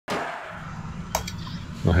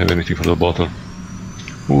Don't have anything for the bottle.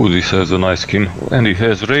 Ooh, this has a nice skin, and it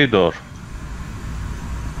has radar.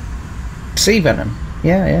 Sea venom.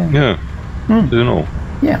 Yeah. Yeah. Do you know?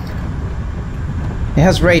 Yeah. It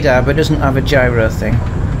has radar, but it doesn't have a gyro thing.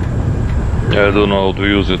 Yeah, I don't know how to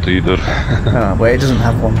use it either. Oh, well, it doesn't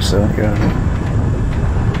have one, so yeah.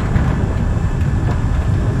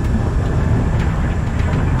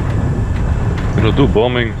 Gonna do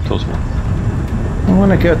bombing, Toastman. I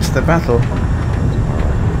want to go to the battle.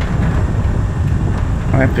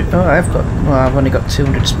 I've only got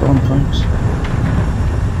 200 spawn points.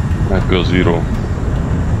 I've got 0.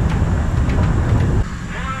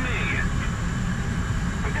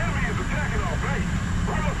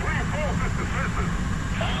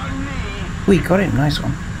 We got it, nice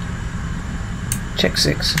one. Check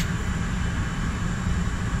 6.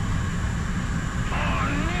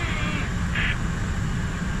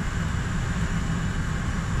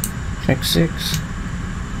 Check 6.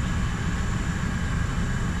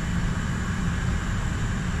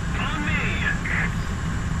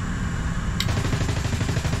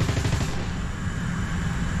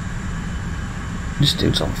 This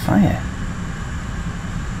dude's on fire.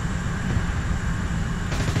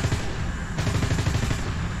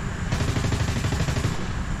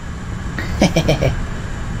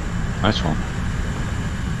 Nice one.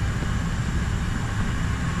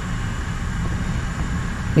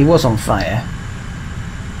 He was on fire.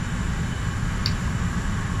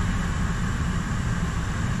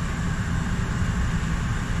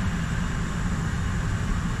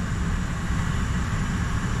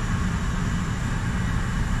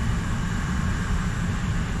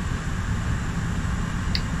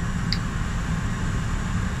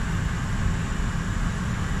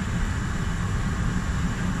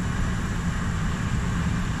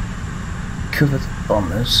 Cover the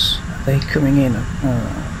bombers. Are they coming in?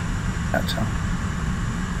 That's all.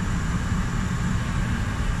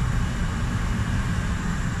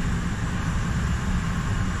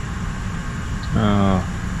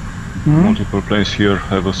 Multiple planes here,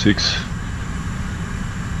 have a 6.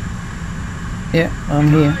 Yeah, I'm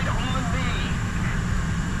here.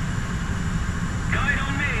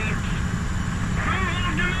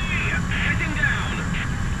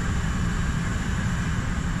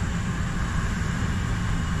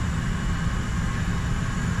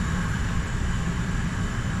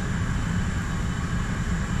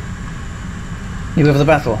 You with the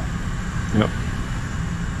battle? Yep.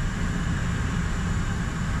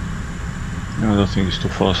 I don't think it's too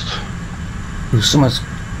fast. Ooh, someone's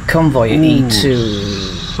convoy at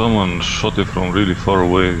E2. Someone shot it from really far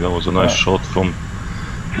away. That was a nice shot from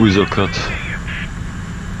Wizard Cut.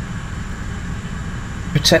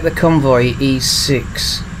 Protect the convoy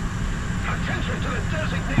E6.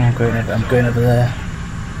 I'm going over there.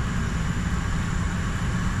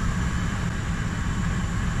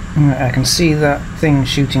 Right, I can see that thing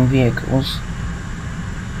shooting vehicles.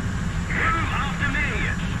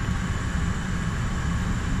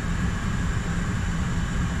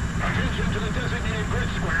 Attention to the designated grid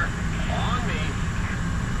square. On me.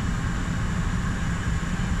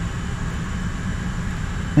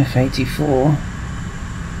 F-84.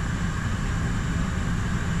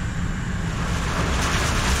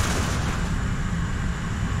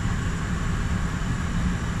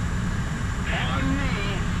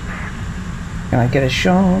 Can I get a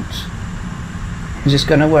shot? Is this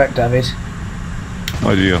going to work, David?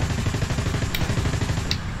 Idea.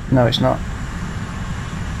 No, it's not.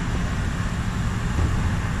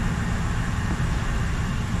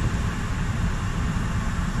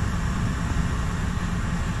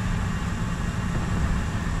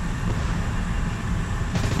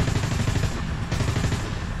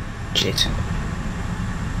 Shit.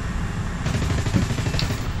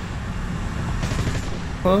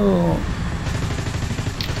 Whoa.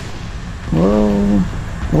 Whoa.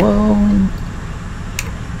 Whoa.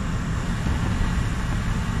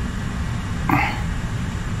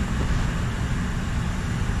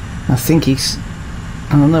 I think he's...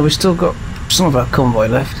 I don't know, we've still got some of our convoy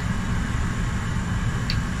left.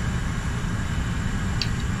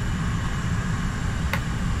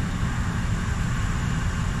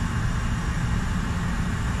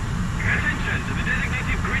 Attention to the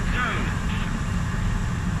designated grid zone.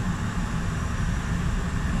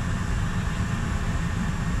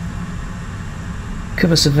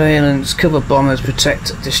 Cover surveillance, cover bombers,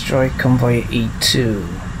 protect, destroy convoy E2.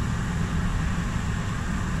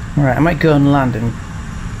 Right, I might go and land and...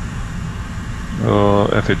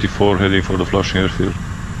 F-84 heading for the Flushing airfield.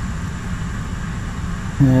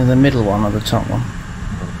 the middle one or the top one?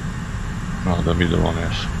 No, the middle one,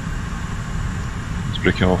 yes. It's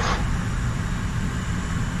breaking off.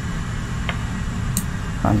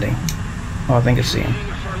 landing. Oh, I think I see him.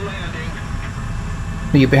 For landing.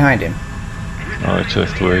 Are you behind him? It's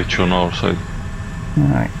F2H on our side.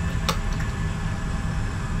 Alright.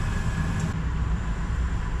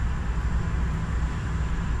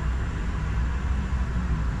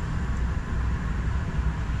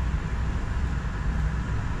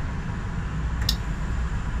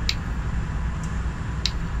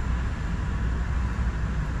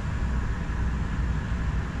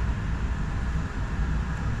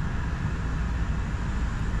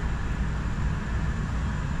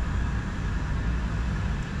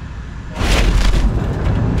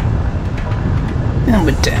 And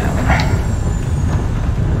we're down.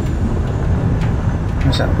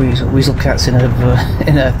 Where's that weasel? Weasel cat's in a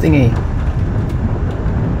thingy.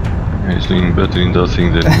 He's doing better in that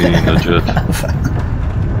thing than me in the jet.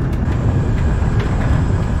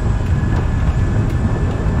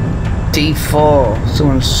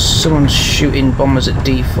 D4. Someone's shooting bombers at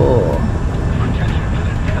D4.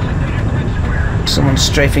 Someone's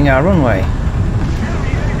strafing our runway.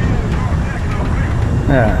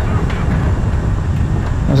 Yeah.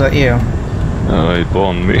 Was that you? It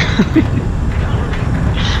bombed me.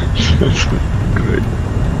 Great.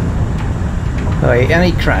 Oh, and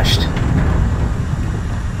he crashed.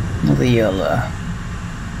 Another yellow.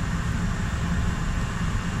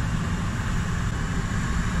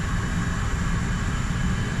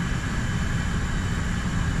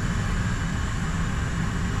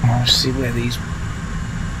 Let's see where these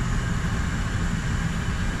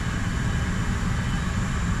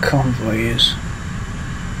convoy is.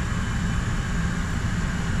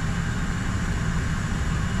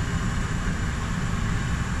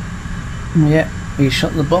 Yeah, we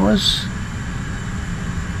shot the bombers.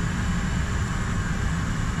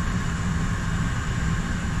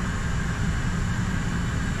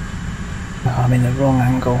 Oh, I'm in the wrong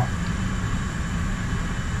angle.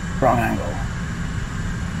 Wrong angle.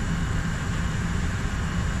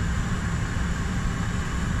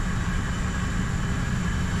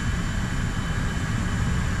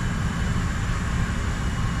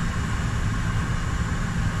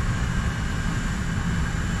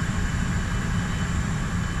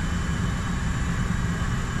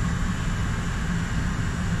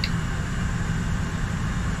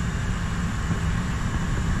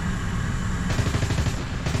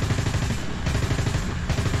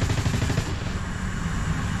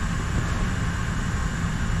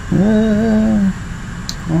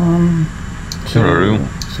 One, two,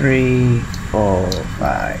 3, 4,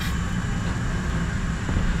 5.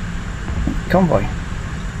 Convoy.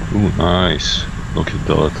 Ooh, nice. Look at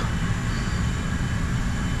that.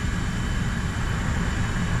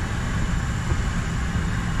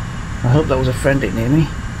 I hope that was a friendly near me.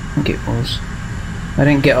 I think it was. I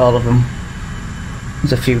didn't get all of them.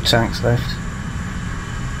 There's a few tanks left.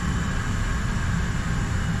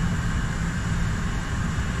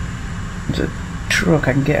 There's a truck.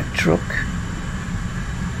 I can get a truck.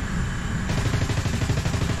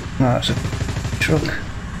 No, that's a truck.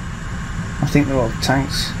 I think they're all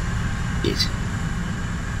tanks. Shit.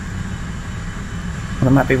 Well,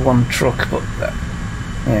 there might be one truck, but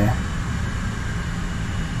yeah.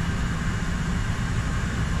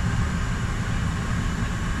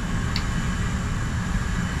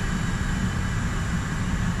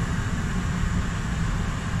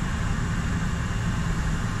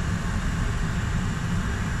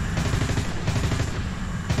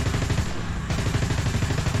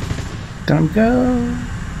 Gonna go.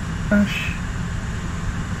 Gosh.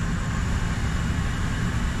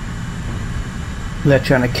 They're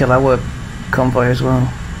trying to kill our convoy as well.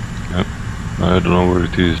 Yep. I don't know where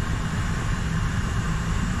it is.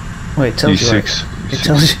 Wait, it tells you. E6. It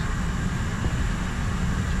tells you.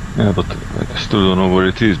 Yeah, but I still don't know where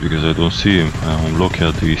it is because I don't see him. I'm looking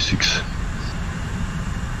at the E6.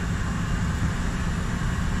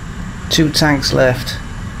 2 tanks left.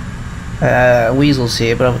 Weasel's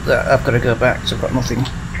here, but I've got to go back, so I've got nothing.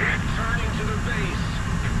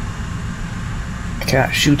 I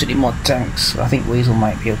can't shoot any more tanks. I think Weasel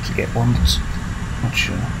might be able to get one. Not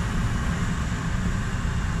sure.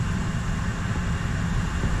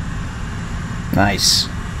 Nice.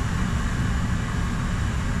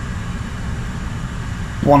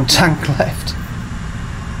 1 tank left.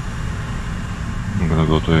 I'm gonna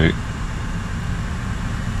go to 8.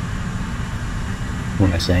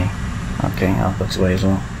 What I say? Okay, I'll go to A as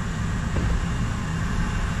well.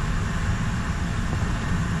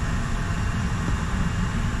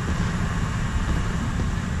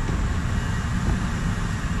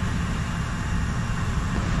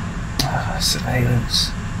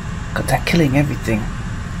 Surveillance. God, they're killing everything.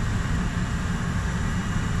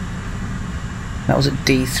 That was at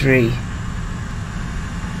D3.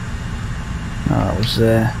 Oh, it was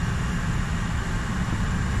there.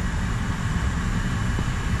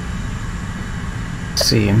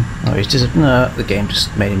 See him. Oh, he's just no. The game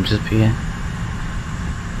just made him disappear.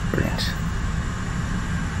 Brilliant.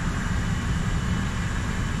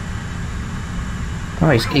 Oh,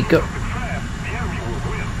 he got.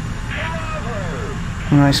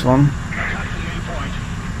 Nice one.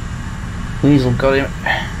 Weasel got him.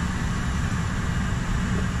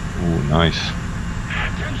 Ooh, nice.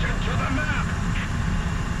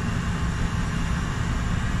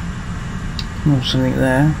 Oh, something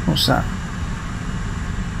there. What's that?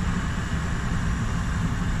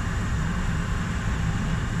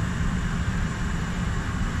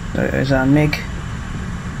 Is that a MiG?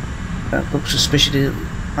 That looks suspiciously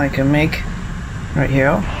like a MiG. Right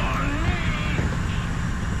here.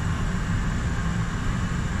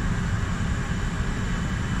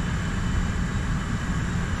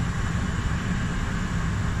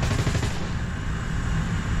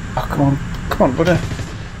 Oh, come on, brother.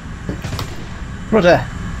 Brother.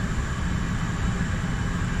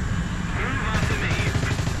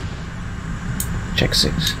 Check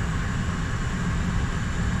 6.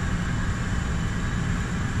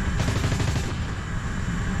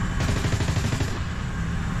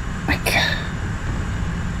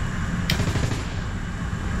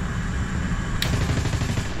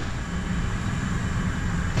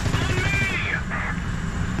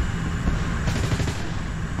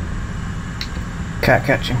 Can't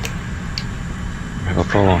catch him. We have a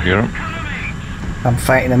problem here. I'm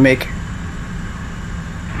fighting a MiG.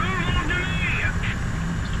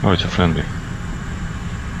 Oh, it's a friendly.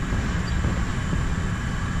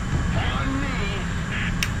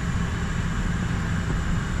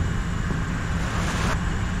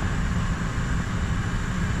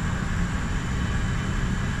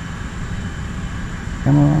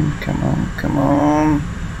 Come on, come on, come on.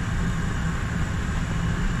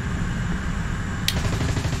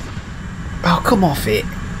 Oh, come off it.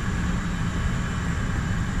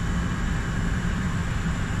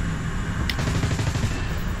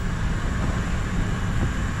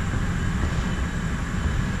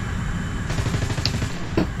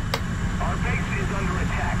 Our base is under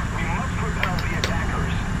attack. We must repel the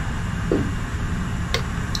attackers.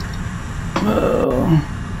 Oh.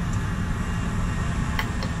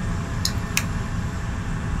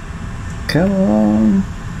 Come on.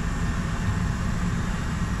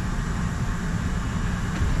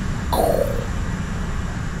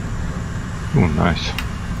 Oh, nice.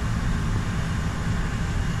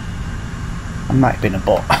 I might have been a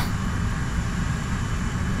bot.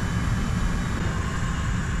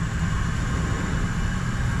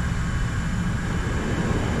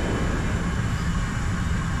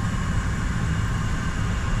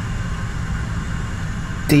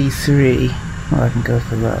 D3. Well, I can go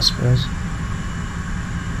for that, I suppose.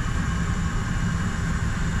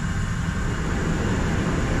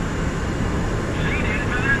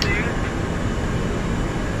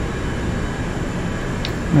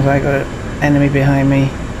 Have I got an enemy behind me?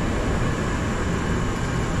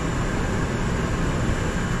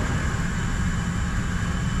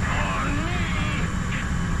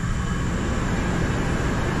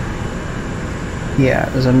 Yeah,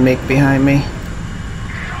 there's a MiG behind me.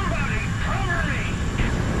 Somebody cover me!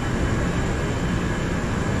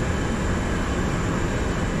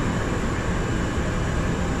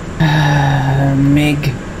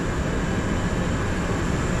 MiG.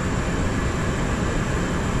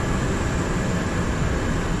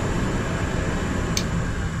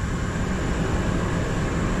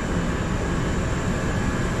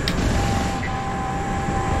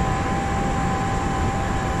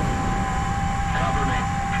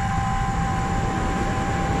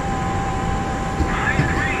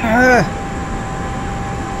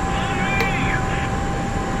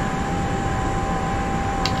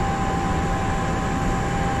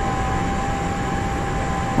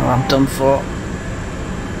 I'm done for.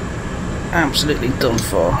 Absolutely done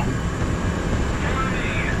for.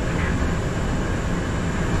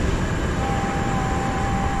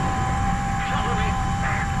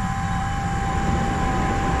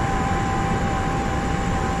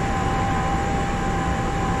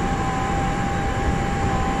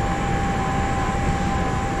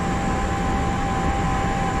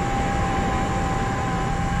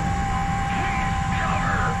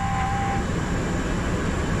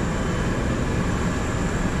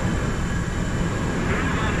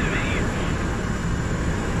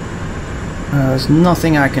 There's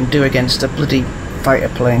nothing I can do against a bloody fighter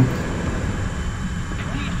plane.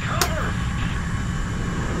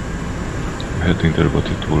 Heading there, but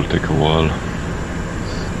it will take a while.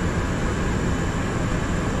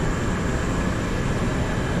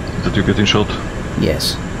 that you're getting shot?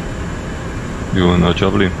 Yes. You in a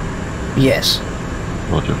javelin? Yes.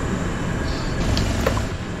 Roger.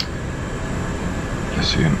 I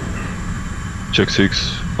see him. Check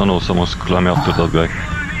 6. Oh no, someone's climbing after that guy.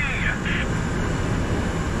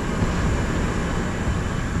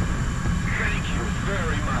 Thank you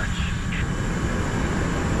very much.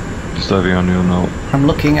 He's diving on you now. I'm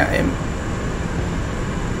looking at him.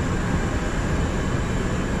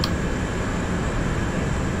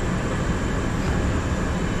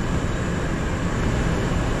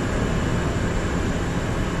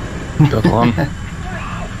 Got one.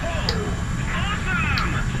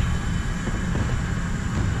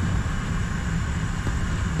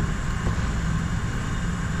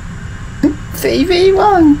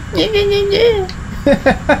 CV1! Yeah.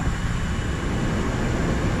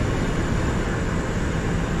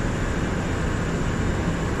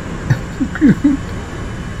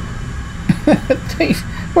 Dave,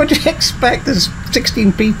 what do you expect? There's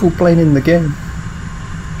 16 people playing in the game.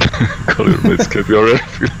 Call your mates, keep your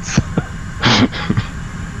airfields.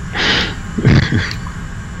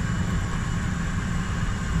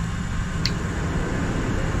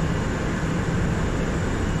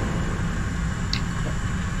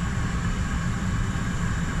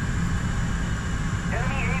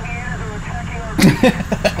 Enemy aviators are attacking our base.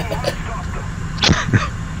 We must stop them.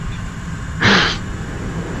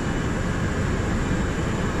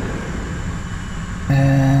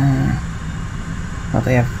 Well,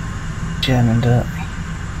 they have German, don't they?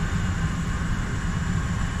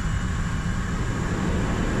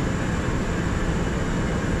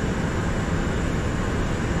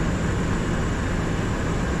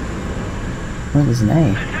 Well, there's an A.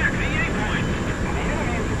 Attack the A point. The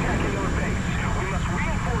enemy is attacking our base. We must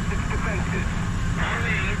reinforce its defenses.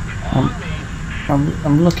 On me.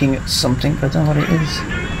 I'm looking at something, but I don't know what it is.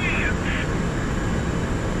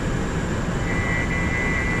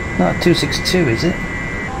 Not a 262, is it?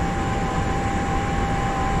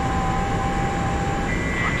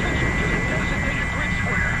 Attention to the designated grid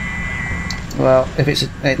square. Well, if it's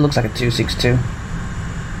it looks like a 262.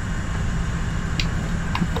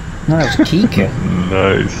 No, it's a Kika.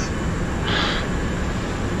 Nice.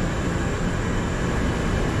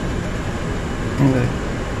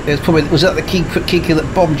 It was probably, was that the Kika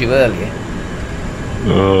that bombed you earlier?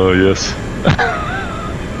 Yes.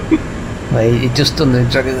 Well, he just done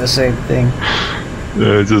exactly the same thing.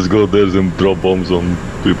 Yeah, just go there and drop bombs on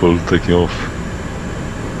people taking off.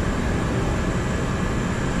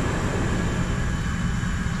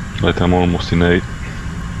 Right, I'm almost in A.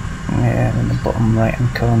 Yeah, in the bottom right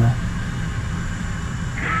hand corner.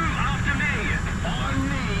 After me. On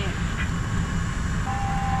me.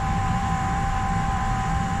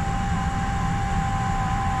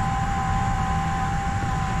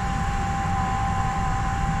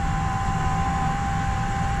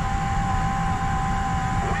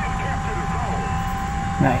 We've captured a zone.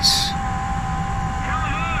 Nice.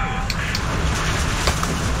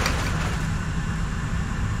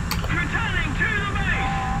 Returning to the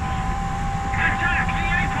base. Attack the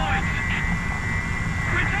A point.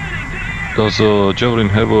 Returning to the A. Does Javelin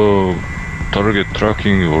have a target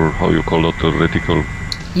tracking, or how you call it, a reticle?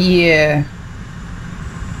 Yeah.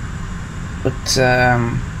 But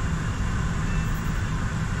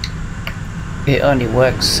it only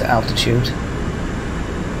works at altitude.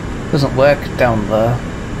 Doesn't work down there.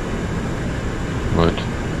 Right.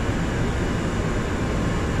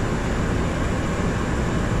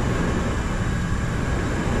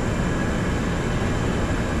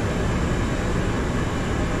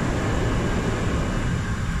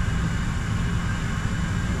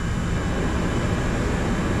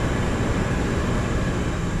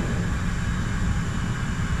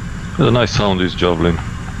 Has a nice sound, this Javelin.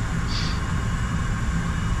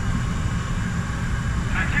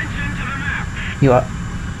 Attention to the map. You are.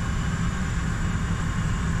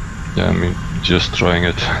 Yeah, I mean, just trying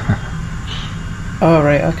it. Oh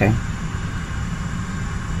right, okay.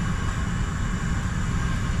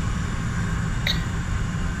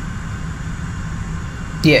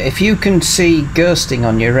 Yeah, if you can see ghosting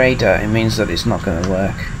on your radar, it means that it's not going to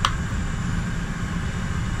work.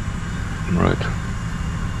 Right.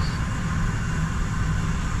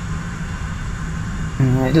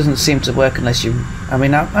 It doesn't seem to work unless you... I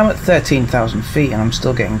mean, I'm at 13,000 feet and I'm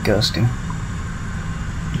still getting ghosting.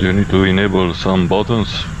 Do you need to enable some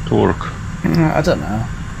buttons to work? I don't know.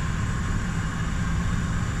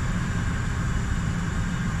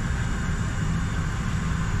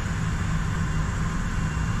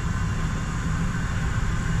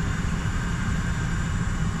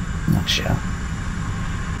 Not sure.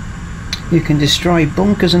 You can destroy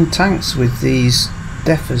bunkers and tanks with these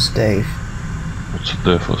Defers, Dave. What's a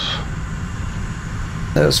Defers?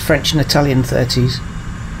 Those French and Italian 30s.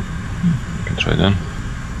 You can try then.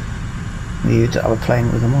 You'd have a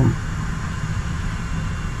plane with them on.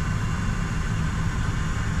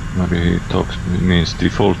 Maybe he means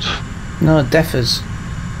default. No, Defers.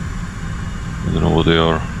 I don't know what they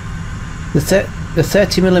are. The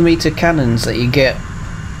 30mm cannons that you get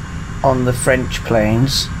on the French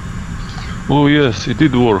planes. Oh yes, it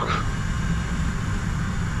did work.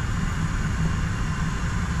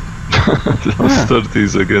 Those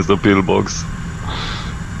 30s against the pillbox.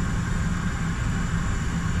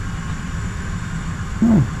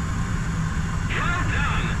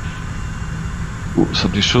 Oh,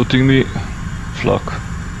 somebody's shooting me. Flak.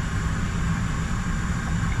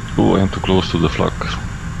 Oh, I am too close to the flak.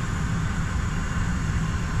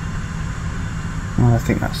 Oh, I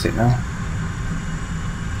think that's it now.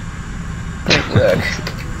 Great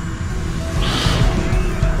work.